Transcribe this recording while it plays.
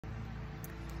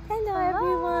Hello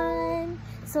everyone!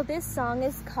 So this song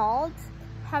is called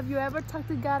Have You Ever Talked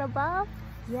to God About?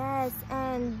 Yes,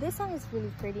 and this song is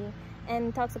really pretty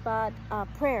and talks about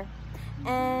prayer.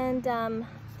 And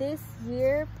this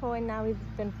year, Pro and I,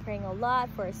 we've been praying a lot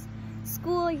for a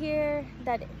school year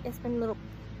that it's been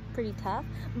pretty tough,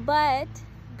 but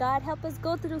God helped us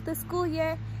go through the school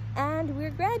year and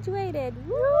we're graduated.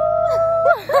 Woo!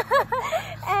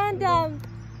 And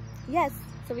yes,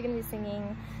 so we're gonna be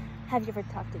singing Have You Ever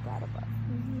Talked to God About?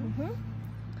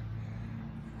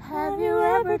 Have you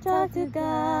ever talked to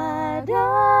God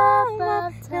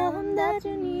about? Tell him that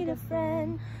you need a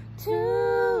friend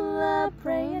to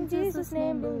pray in Jesus'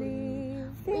 name,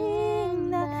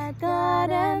 believing that God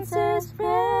answers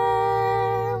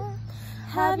prayer.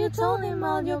 Have you told him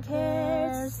all your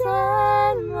cares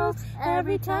and woes,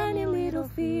 every tiny little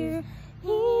fear?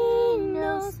 He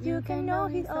knows you can know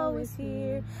he's always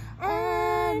here,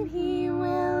 and he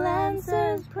will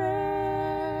answer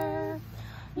prayer.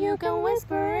 You can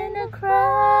whisper in a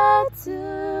crowd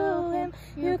to him.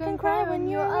 You can cry when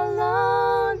you're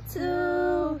alone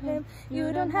to him.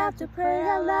 You don't have to pray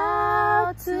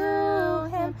aloud to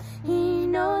him. He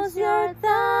knows your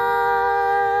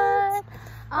thoughts.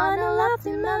 On a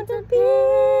lofty mountain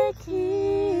peak,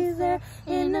 he's there.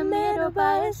 In the meadow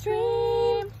by a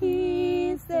stream,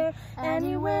 he's there.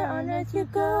 Anywhere on earth you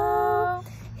go,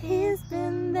 he's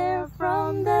been there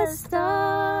from the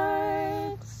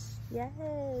start.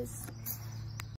 Yes.